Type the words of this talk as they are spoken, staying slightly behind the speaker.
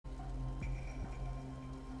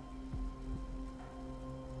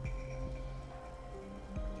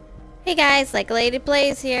Hey guys, like Lady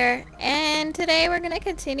Blaze here, and today we're gonna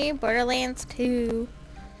continue Borderlands 2.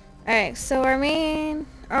 Alright, so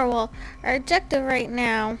our objective right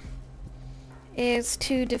now is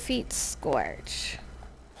to defeat Scorch.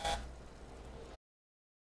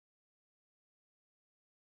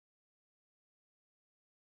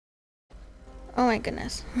 Oh my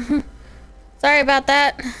goodness. Sorry about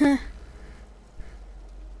that.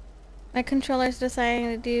 My controller's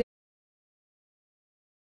deciding to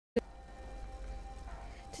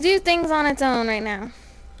do things on its own right now.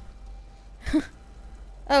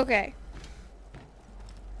 Okay.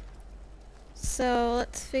 So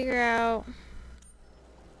let's figure out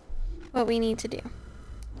what we need to do.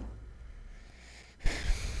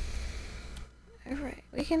 Alright,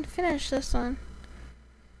 we can finish this one.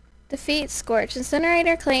 Defeat Scorch.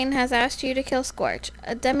 Incinerator Clayton has asked you to kill Scorch,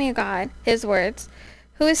 a demigod, his words,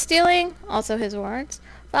 who is stealing, also his words,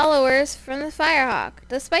 followers from the Firehawk,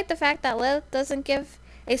 despite the fact that Lilith doesn't give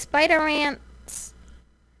a Spider-Man's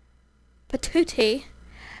patootie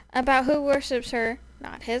about who worships her,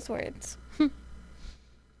 not his words.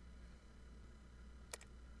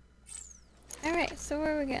 Alright, so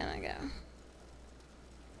where are we gonna go?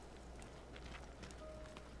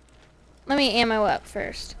 Let me ammo up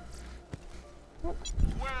first. Welcome,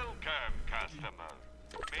 customer.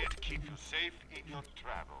 May it keep you safe in your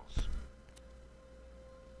travels.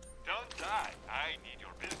 Don't die. I need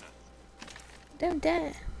your business. Don't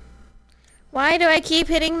die. Why do I keep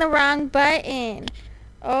hitting the wrong button?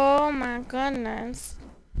 Oh my goodness.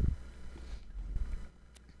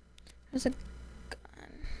 There's a gun.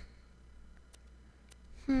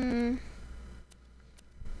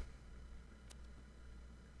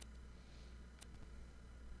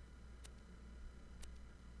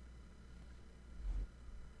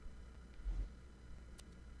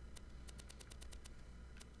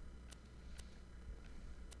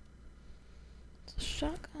 It's a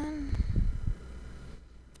shotgun.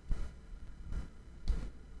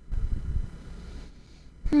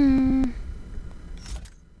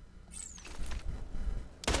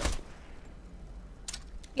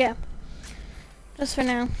 Yeah. Just for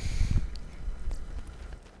now. I'm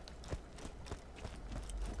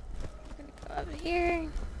gonna go over here.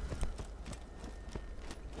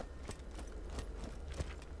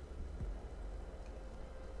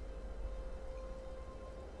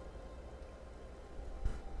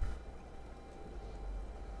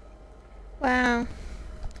 Wow.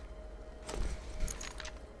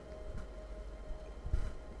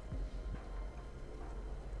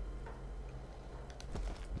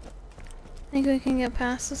 Think we can get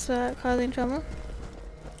past this without causing trouble?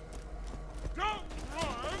 Don't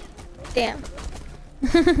run! Damn.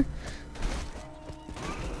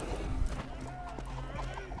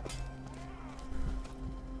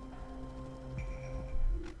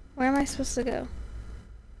 Where am I supposed to go?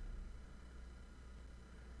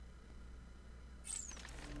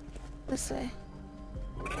 This way.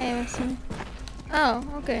 Hey, I see. Oh,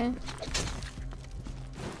 okay.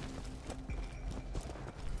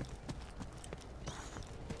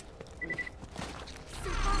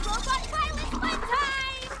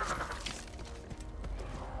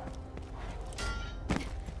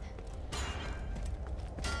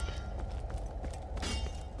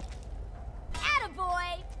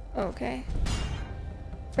 Okay.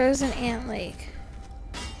 Frozen Ant Lake.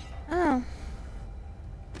 Oh.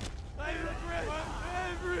 I regret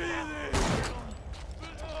everything!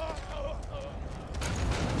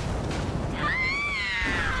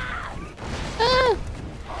 Ah!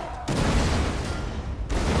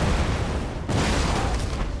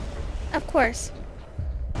 Of course.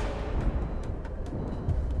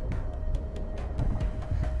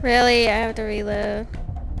 Really? I have to reload.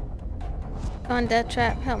 Come on, Death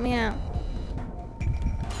Trap, help me out.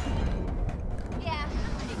 Yeah,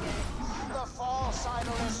 pretty good. The false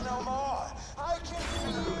idol is no more. I can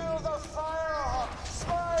feel the Firehawk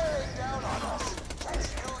spiraling down on us. That's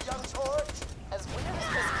you, young torch. As weird as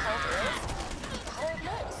this cult is, I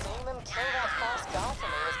admit, seeing them kill that false god for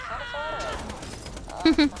me was kind of fun.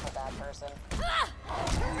 I'm a bad person.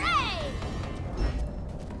 Hooray!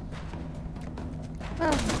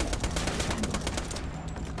 Oh.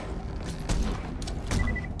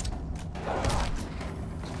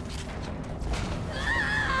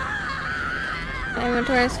 My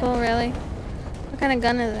inventory is full, really? What kind of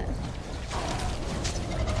gun is it?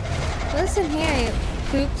 Listen here, you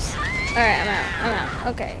poops. Alright, I'm out.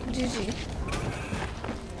 Okay, GG.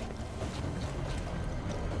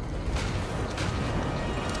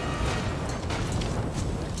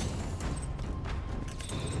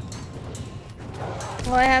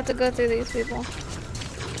 Well, I have to go through these people.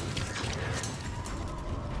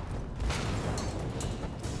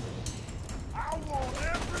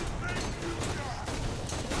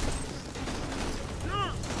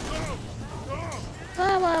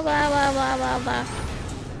 blah, blah, blah, blah, blah, blah.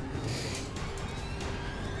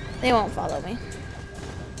 They won't follow me.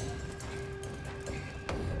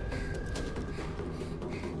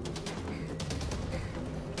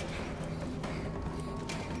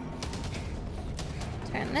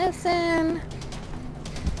 Turn this in.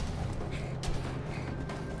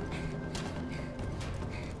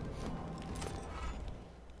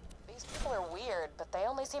 These people are weird, but they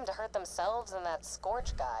only seem to hurt themselves and that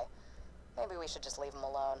Scorch guy. Maybe we should just leave them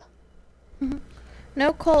alone.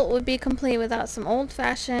 No cult would be complete without some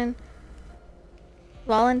old-fashioned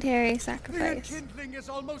voluntary The sacrifice. enkindling is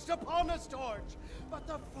almost upon us, Torch. But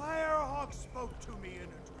the Firehawk spoke to me in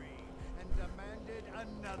a dream and demanded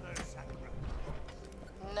another sacrifice.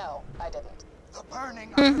 No, I didn't. The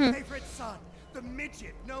burning of your favorite son, the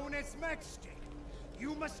midget known as Matchstick.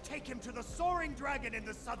 You must take him to the soaring dragon in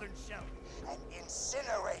the southern shelf and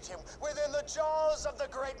incinerate him within the jaws of the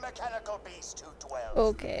great mechanical beast who dwells.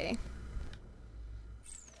 Okay.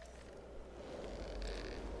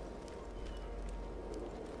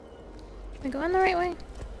 Am I going the right way?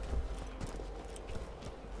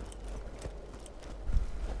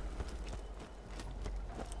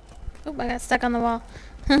 Oh, I got stuck on the wall.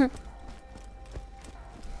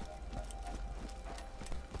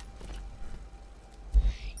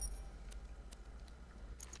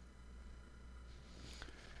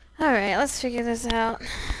 Alright, let's figure this out.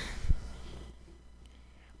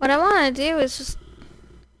 What I want to do is just,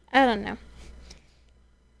 I don't know,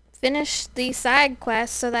 finish the side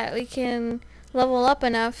quests so that we can level up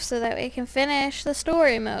enough so that we can finish the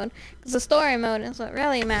story mode. Because the story mode is what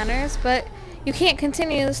really matters, but you can't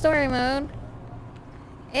continue the story mode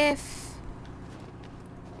if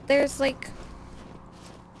there's like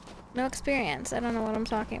no experience. I don't know what I'm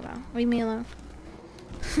talking about. Leave me alone.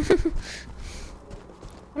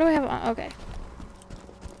 What do I have on? Okay.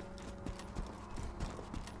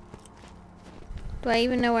 Do I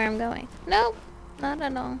even know where I'm going? Nope. Not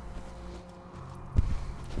at all.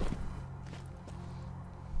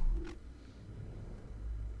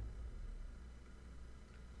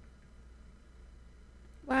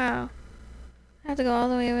 Wow. I have to go all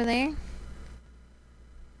the way over there?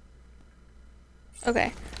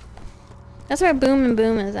 Okay. That's where Boom and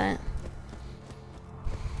Boom is at.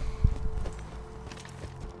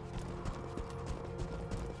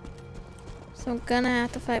 So I'm gonna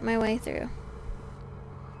have to fight my way through.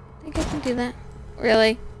 I think I can do that.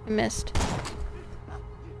 Really? I missed.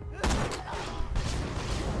 Bury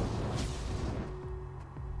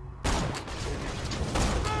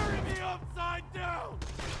me upside down!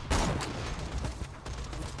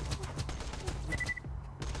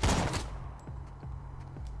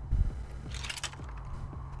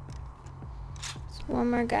 There's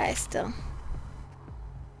one more guy still.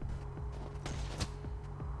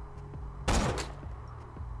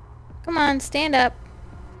 Come on, stand up.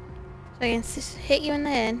 So I can hit you in the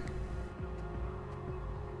head.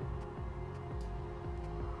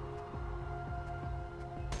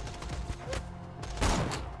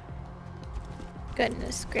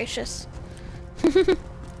 Goodness gracious.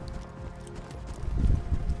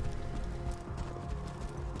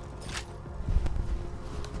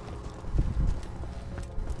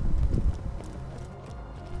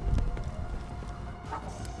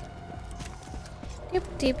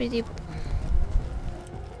 Yep, deeply deep.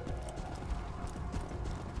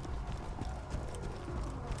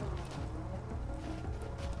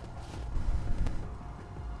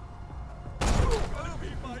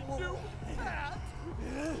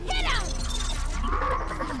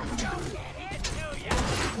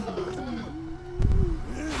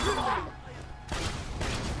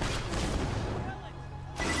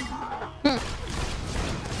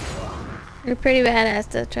 You're pretty badass,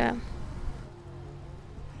 though, Trap.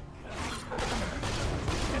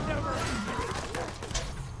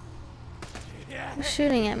 Who's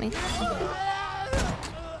shooting at me?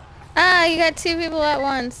 Ah, you got two people at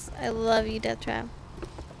once. I love you, Death Trap.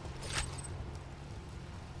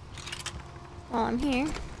 While I'm here.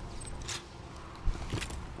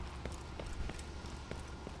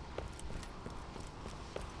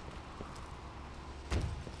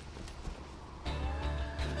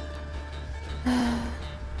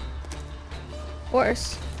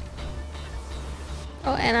 Worse.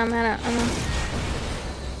 Oh, and I'm at a,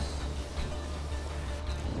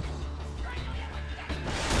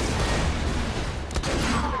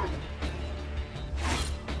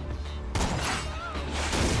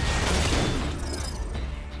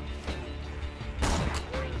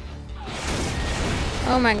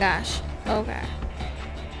 oh my gosh. Okay.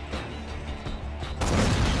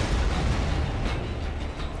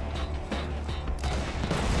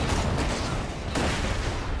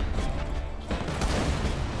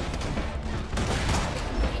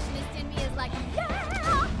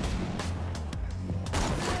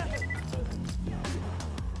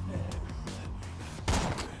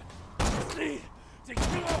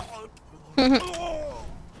 I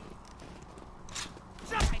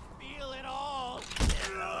feel it all.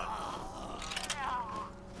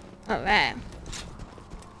 Alright.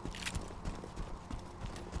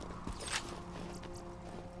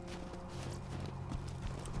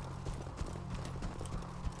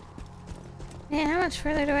 Man, how much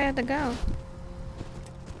further do I have to go?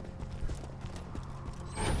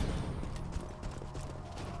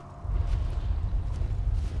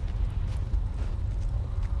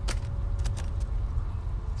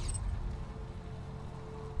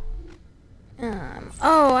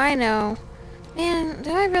 Oh, I know. Man, do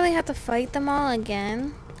I really have to fight them all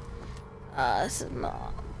again? This is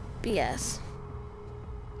BS.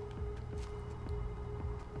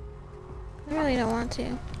 I really don't want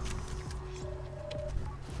to.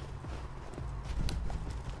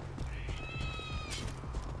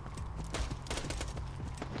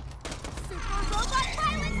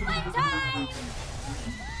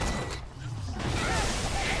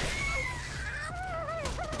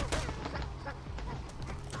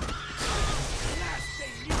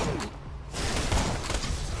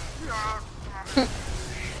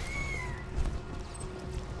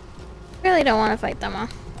 Really don't want to fight them all.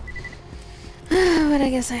 But I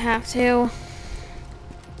guess I have to.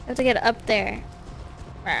 I have to get up there.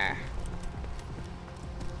 Rawr.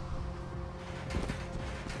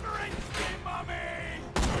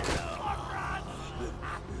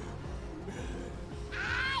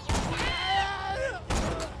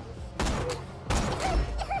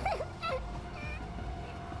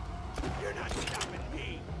 You're not stopping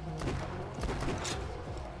me.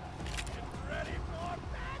 Ready for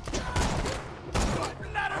battle?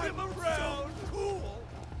 Let him around. Cool.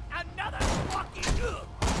 Another fucking.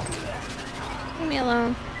 Leave me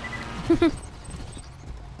alone. Look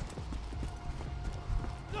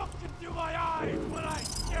into my eyes when I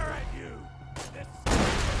stare at you. This.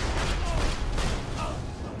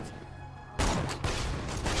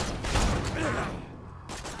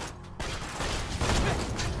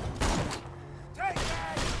 Take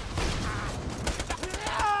that.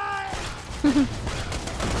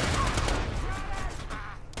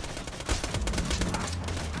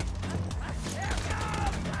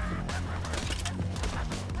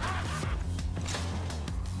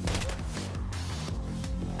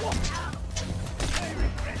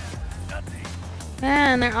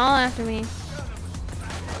 Man, they're all after me.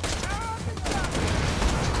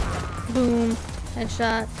 Boom.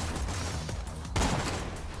 Headshot.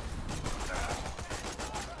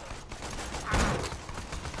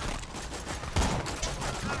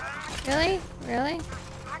 Really? Really?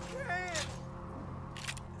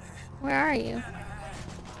 Where are you?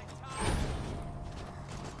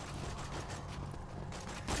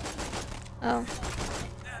 Oh.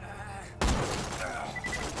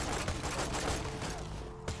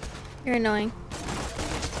 You're annoying.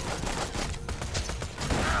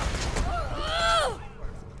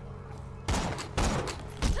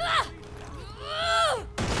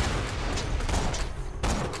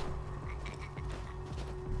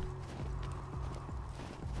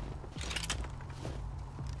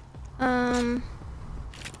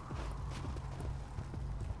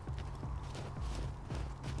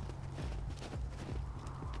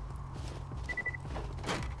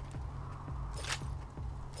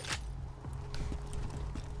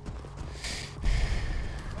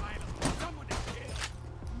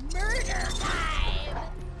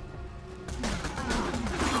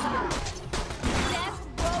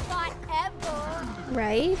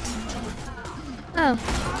 Right? Oh.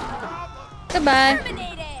 Goodbye.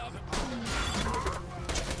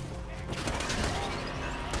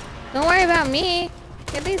 Don't worry about me.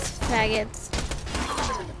 Get these faggots.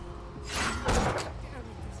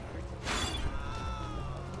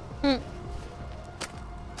 I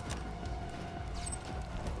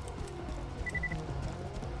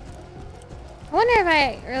wonder if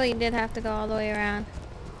I really did have to go all the way around.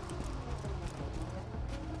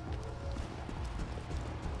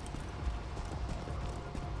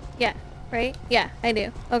 Yeah, right? Yeah, I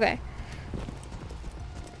do. Okay.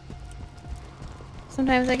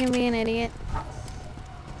 Sometimes I can be an idiot.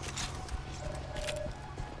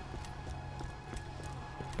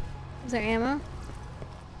 Is there ammo?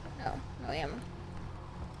 No, no ammo.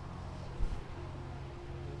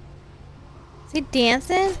 Is he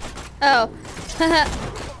dancing? Oh. I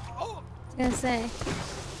was gonna say.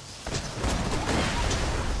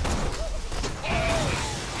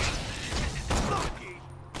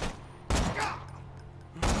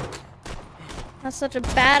 Not such a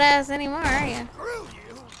badass anymore, are you? Screw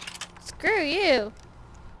you. Screw you.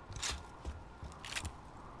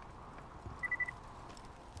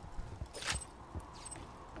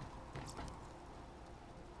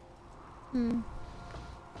 Hmm.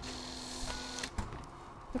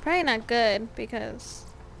 They're probably not good because,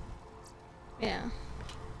 yeah,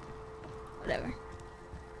 whatever.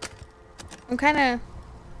 I'm kind of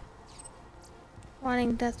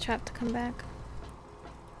wanting Death Trap to come back.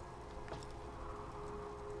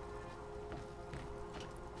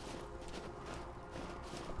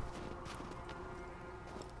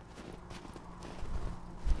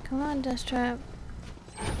 Come on, Death Trap.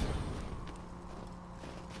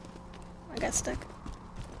 I got stuck.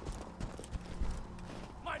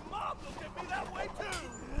 My mom looked at me that way too.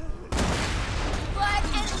 Blood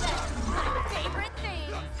and death, my favorite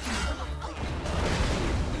thing.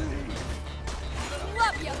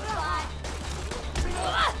 Love you, blood.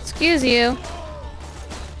 Excuse you.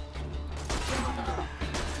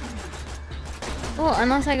 Oh,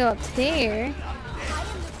 unless I go up here. I am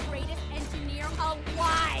the greatest engineer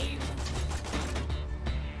alive.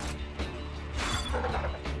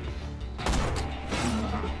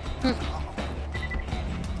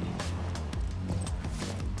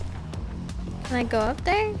 Can I go up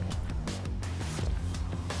there?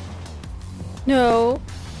 No.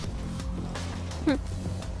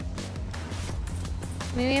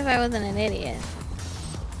 Maybe if I wasn't an idiot.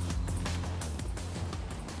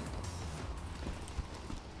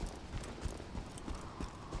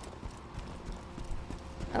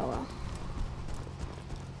 Oh well.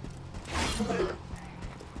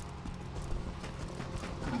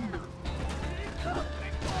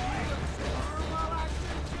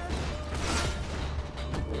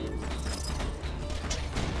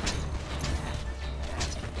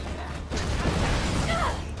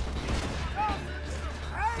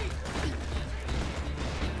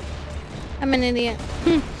 I'm an idiot.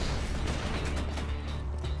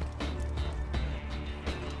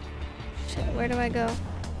 Shit, where do I go?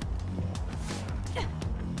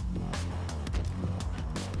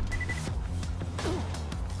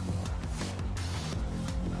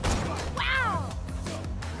 Wow.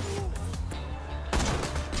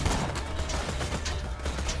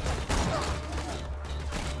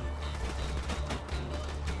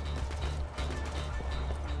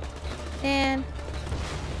 And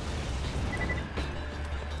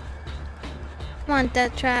come on,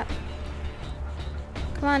 Death Trap.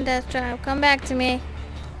 Come on, Death Trap. Come back to me.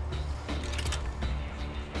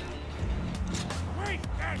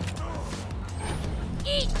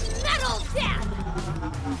 Eat metal death.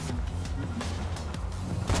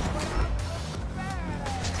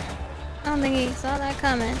 I don't think he saw that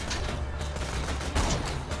coming.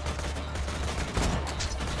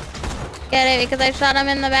 Get it? Because I shot him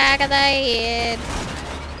in the back of the head.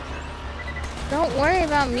 Don't worry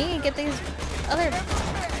about me. Get these other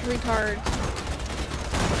retards.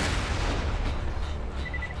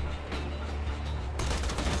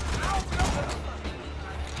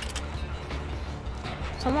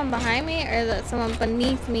 Someone behind me, or is it someone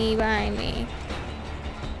beneath me behind me?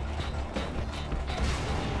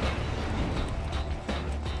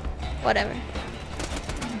 Whatever.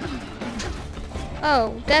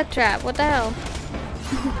 Oh, Death Trap. What the hell?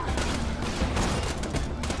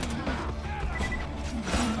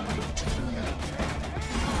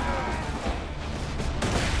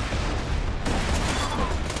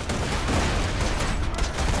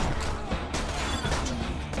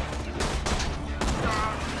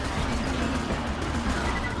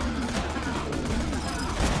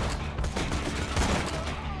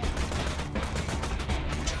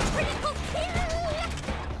 Critical kill.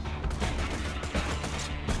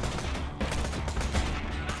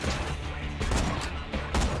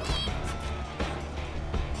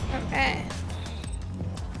 Okay.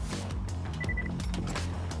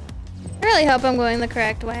 I really hope I'm going the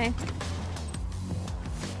correct way.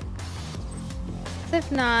 'Cause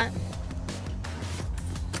if not,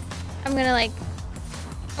 I'm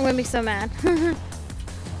gonna be so mad.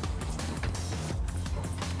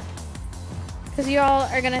 Because you all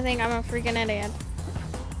are gonna think I'm a freaking idiot.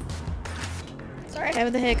 Sorry, I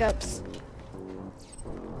have the hiccups.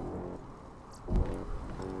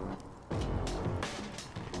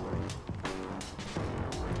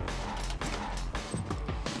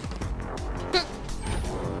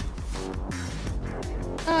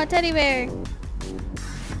 Oh, a teddy bear.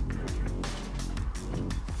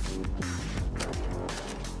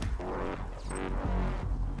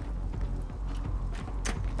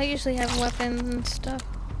 I usually have weapons and stuff.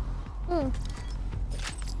 Ooh.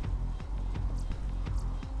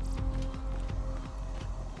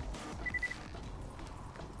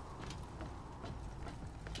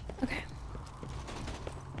 Okay.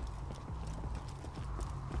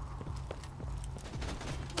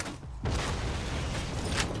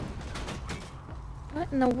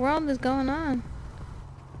 What in the world is going on?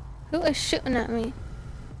 Who is shooting at me?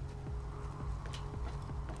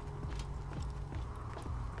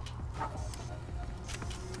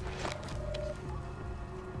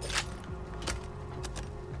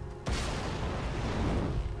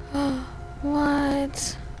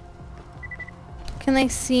 What? Can they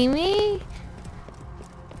see me?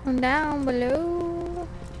 I'm down below.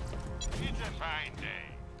 It's a fine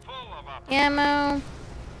day, full of up. Ammo.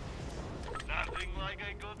 Nothing like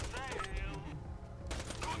a good sail.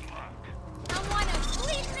 Good luck. I want to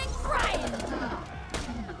bleeding and crying.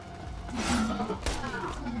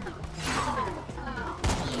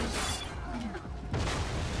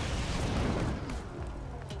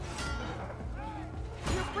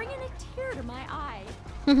 You're bringing a tear to my eye.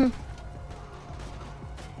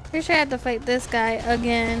 Pretty sure I have to fight this guy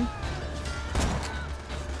again.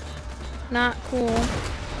 Not cool.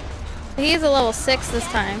 He's a level 6 this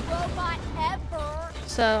time. Robot ever.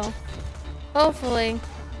 So, hopefully.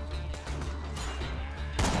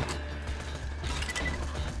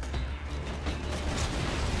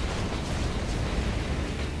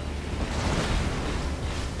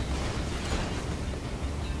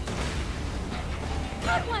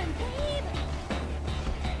 Good one, babe.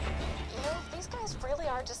 You know, if these guys really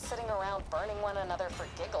are just sitting around burning one another for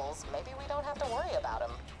giggles, maybe we don't have to worry about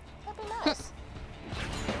them. That'd be nice.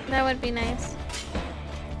 That would be nice.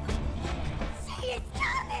 She is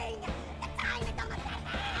coming. The time is almost at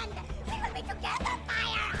hand. We will be together,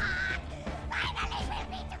 Firehawk. Finally, we'll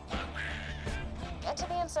be together. Get to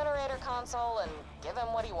the incinerator console and give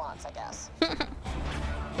him what he wants, I guess.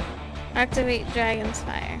 Activate Dragon's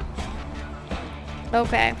Fire.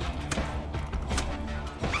 Okay. I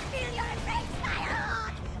feel your embrace,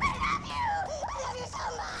 Firehawk. I love you. I love you so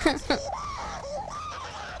much.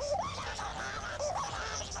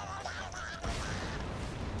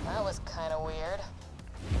 That was kind of weird.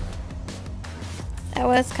 That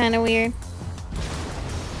was kind of weird.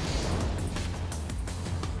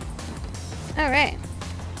 Alright.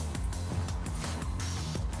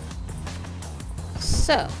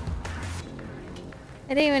 So. I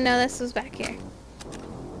didn't even know this was back here.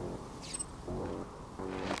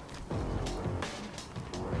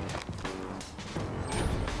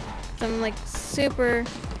 I'm like super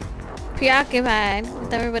preoccupied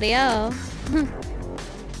with everybody else.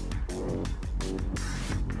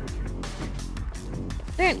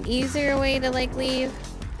 Is there an easier way to like leave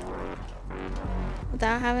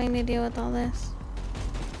without having to deal with all this?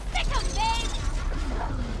 Sick 'em, babe.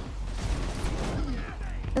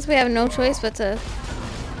 Guess we have no choice but to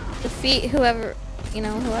defeat whoever, you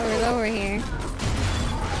know, whoever's over here.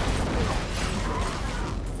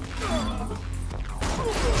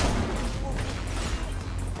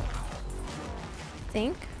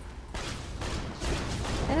 Think?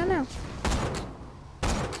 I don't know.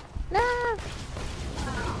 No!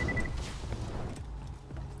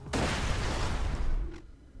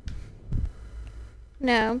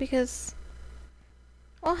 No, because...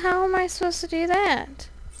 Well, how am I supposed to do that?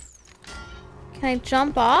 Can I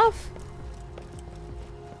jump off?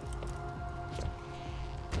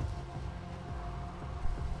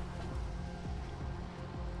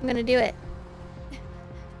 I'm gonna do it.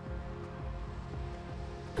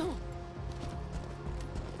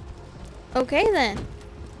 Okay then.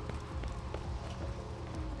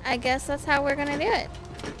 I guess that's how we're gonna do it.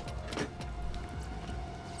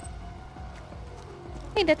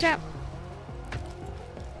 Hey, Death Trap.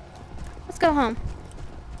 Let's go home.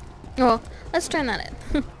 Well, let's turn that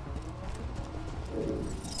in.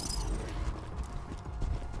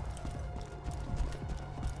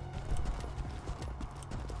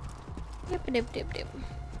 Yep, dip, dip, dip.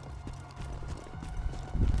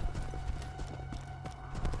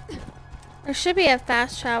 There should be a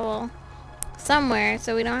fast travel somewhere,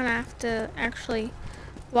 so we don't have to actually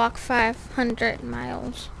walk 500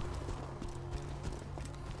 miles.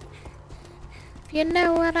 If you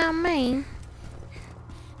know what I mean.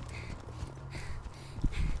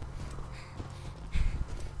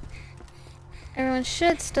 Everyone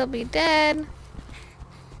should still be dead.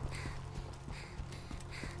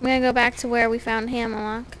 I'm gonna go back to where we found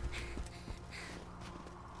Hammerlock.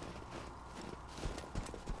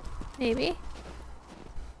 Maybe.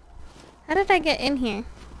 How did I get in here?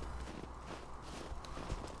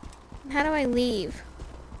 And how do I leave?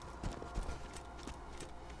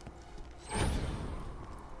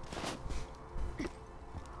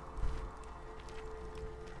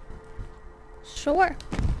 Sure.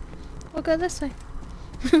 We'll go this way.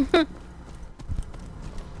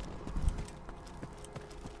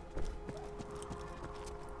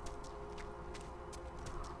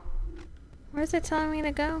 Where's it telling me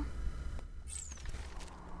to go?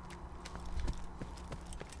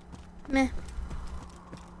 Meh.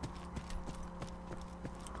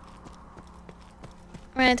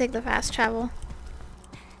 I'm gonna take the fast travel.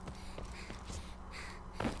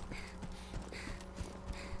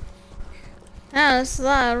 Oh, this is a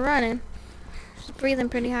lot of running. She's breathing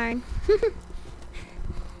pretty hard.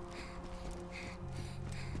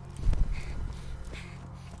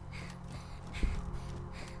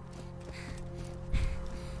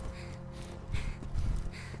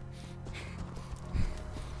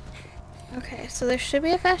 Okay, so there should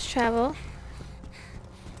be a fast travel.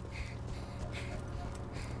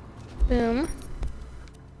 Boom.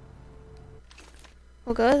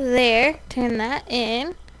 We'll go there, turn that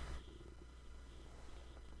in.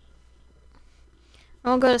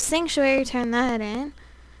 We'll go to Sanctuary, turn that in.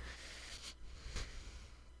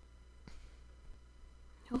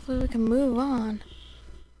 Hopefully we can move on.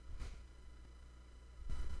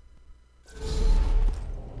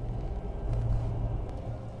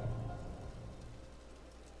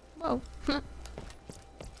 Whoa.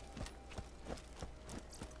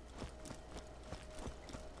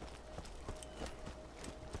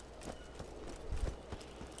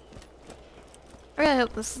 I really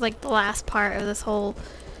hope this is like the last part of this whole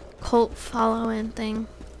cult following thing.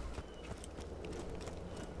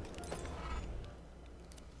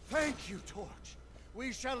 Thank you, Torch.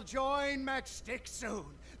 We shall join Matchstick soon.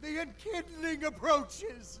 The enkindling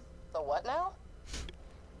approaches. The what now?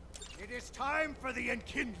 It is time for the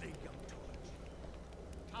enkindling, young Torch.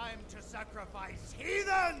 Time to sacrifice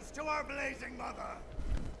heathens to our blazing mother.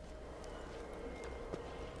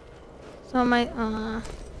 So am I,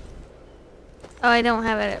 oh, I don't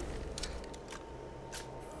have it.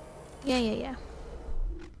 Yeah.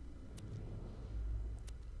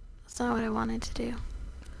 That's not what I wanted to do.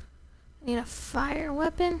 I need a fire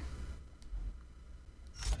weapon.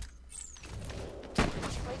 Wait,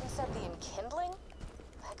 you said the enkindling?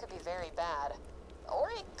 That could be very bad. Or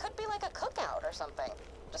it could be like a cookout or something.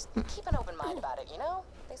 Just keep an open mind about it, you know?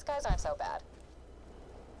 These guys aren't so bad.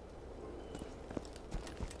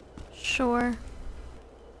 Sure.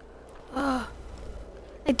 Ugh.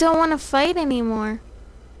 I don't want to fight anymore.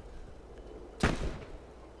 Did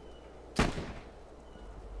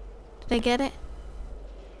I get it?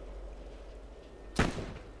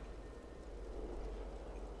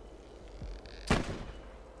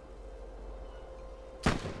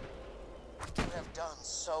 You have done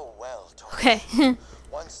so well, Torch. Okay.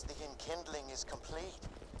 Once the enkindling is complete,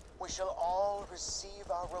 we shall all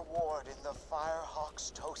receive our reward in the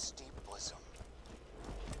Firehawk's toasty bosom.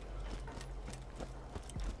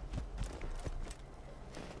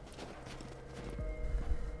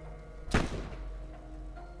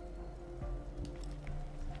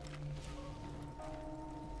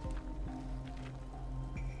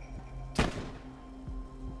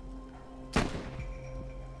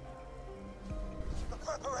 The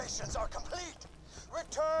preparations are complete.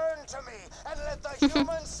 Return to me and let the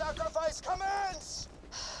human sacrifice commence!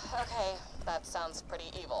 Okay, that sounds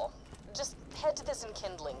pretty evil. Just head to this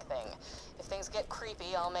enkindling thing. If things get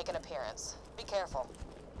creepy, I'll make an appearance. Be careful.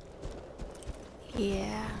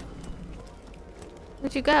 Yeah.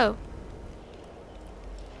 Where'd you go?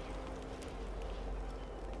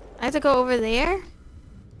 I have to go over there?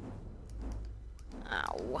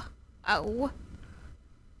 Ow. Ow.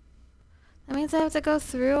 That means I have to go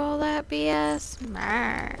through all that BS?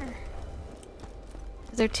 Marr.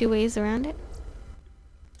 Is there 2 ways around it?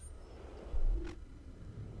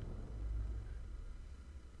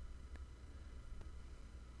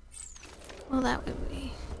 Well, that would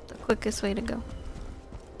be the quickest way to go.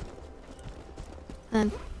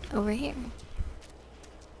 And over here.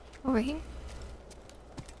 Over here.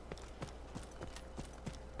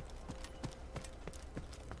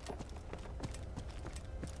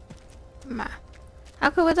 Ma. How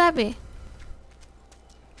cool would that be?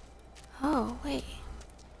 Oh, wait.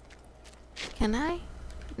 Can I?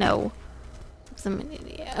 No. I'm an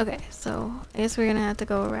idiot. Okay, so I guess we're gonna have to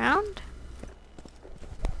go around.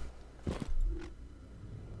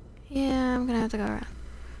 Yeah, I'm gonna have to go around.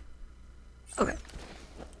 Okay.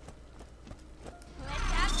 Let's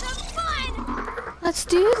have some fun! Let's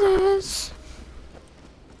do this.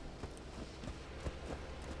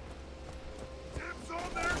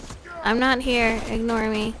 I'm not here. Ignore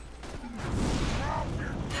me.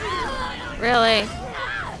 Really?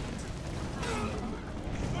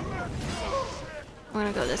 I'm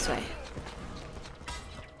gonna go this way.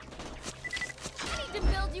 I need to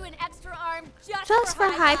build you an extra arm Just for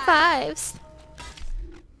high fives.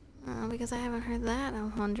 Because I haven't heard that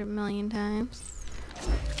 100 million times.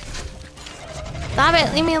 Stop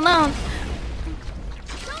it! Leave me alone!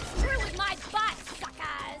 Don't screw with my butt,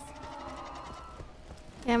 suckers!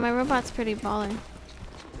 Yeah, my robot's pretty baller.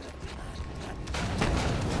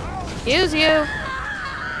 Use you!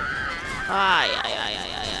 Ay.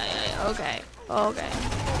 Okay. Okay.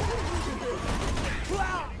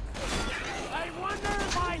 I wonder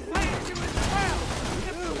if I saved you as well.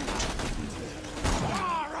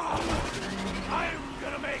 I'm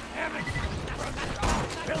gonna make havoc from the top.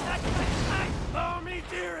 Oh, me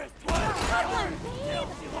dearest.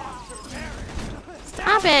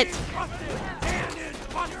 Stop it! And is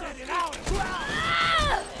busted out.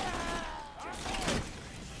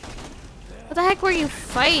 What the heck were you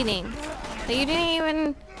fighting? That you didn't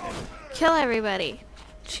even kill everybody.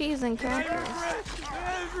 Cheese and crackers.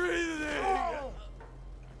 Everything.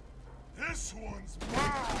 This one's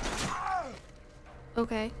mine.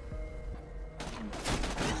 Okay.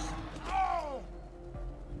 Oh.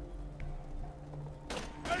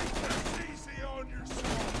 Make this easy on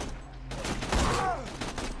yourself.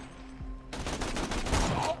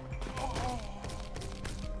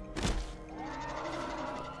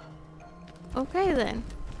 Okay then.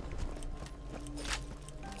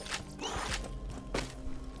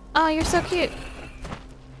 Oh, you're so cute.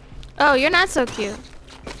 Oh, you're not so cute.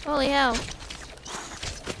 Holy hell.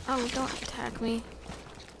 Oh, don't attack me.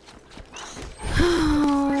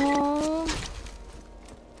 Oh.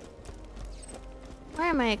 Why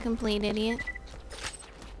am I a complete idiot?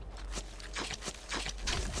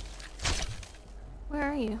 Where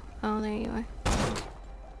are you? Oh, there you are.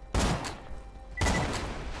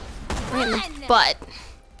 Right in the butt.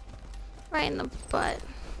 Right in the butt.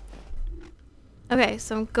 Okay,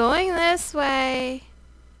 so I'm going this way.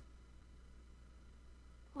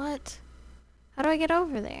 What? How do I get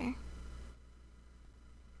over there?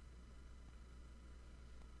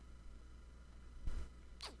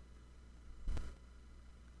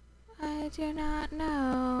 I do not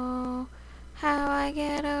know how I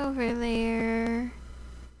get over there.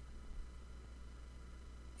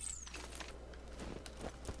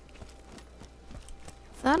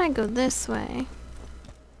 Thought I'd go this way.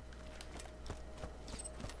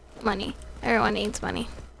 Money. Everyone needs money.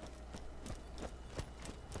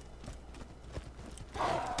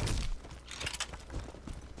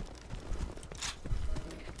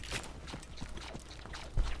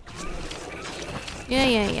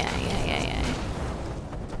 Yeah.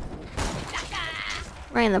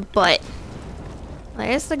 Right in the butt.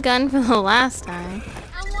 There's the gun from the last time.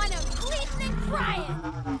 I want to bleach and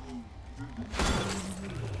crying.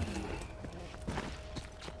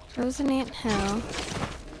 Frozen Ant Hill.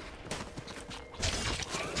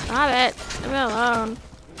 Stop it! Leave me alone.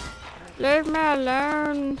 Leave me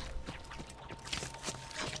alone.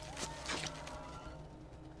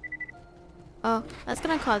 Oh, that's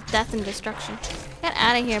gonna cause death and destruction. Get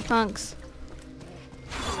out of here, punks.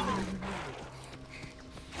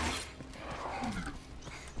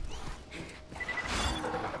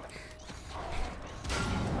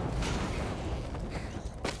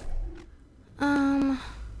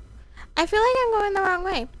 I feel like I'm going the wrong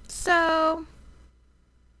way. So...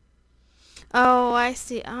 Oh, I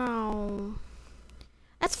see. Oh.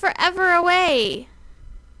 That's forever away.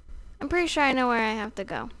 I'm pretty sure I know where I have to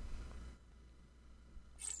go.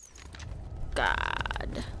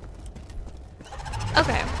 God.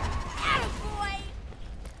 Okay. Attaboy.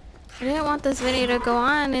 I didn't want this video to go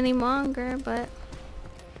on any longer, but...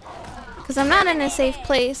 Because I'm not in a safe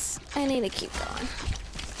place, I need to keep going.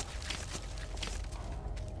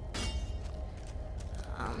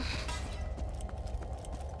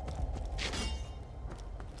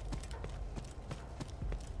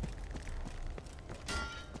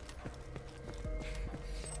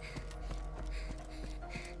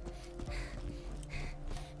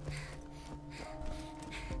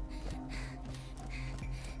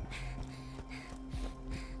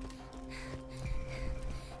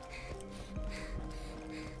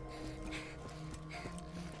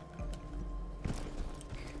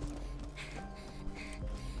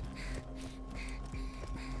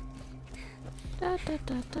 Da, da,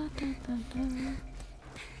 da, da, da, da, da.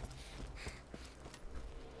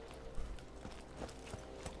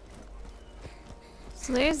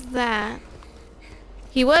 So there's that.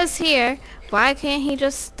 He was here. Why can't he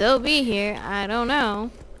just still be here? I don't know.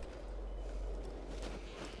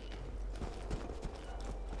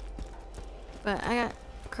 But I got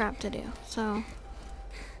crap to do, so.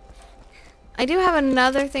 I do have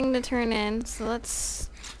another thing to turn in, so let's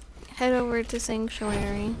head over to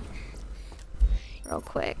Sanctuary. Real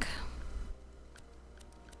quick.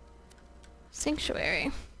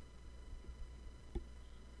 Sanctuary.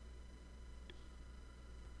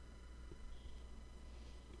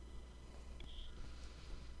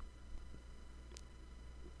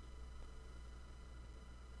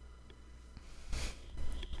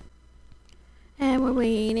 And we're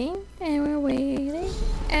waiting, and we're waiting,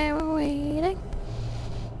 and we're waiting.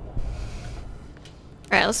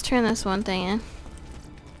 Alright, let's turn this one thing in.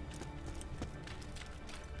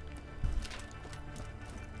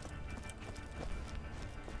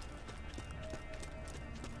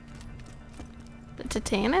 The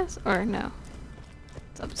Titanus? Or no?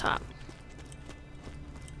 It's up top.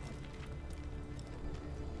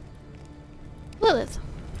 Lilith.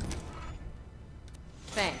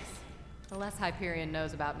 Thanks. The less Hyperion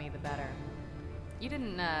knows about me, the better. You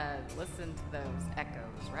didn't, listen to those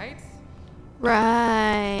echoes, right?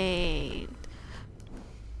 Right.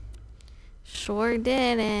 Sure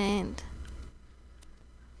didn't.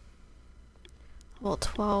 Well,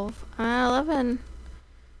 12. 11.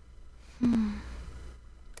 Alright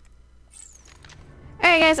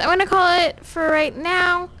guys, I'm gonna call it for right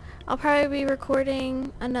now. I'll probably be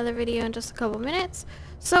recording another video in just a couple minutes.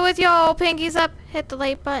 So with y'all pinkies up, hit the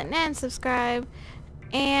like button and subscribe.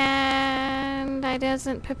 And I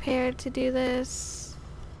wasn't prepared to do this.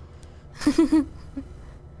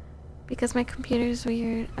 Because my computer's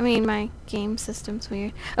weird. I mean, my game system's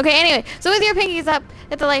weird. Okay, anyway, so with your pinkies up,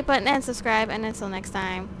 hit the like button and subscribe. And until next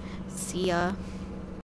time, see ya.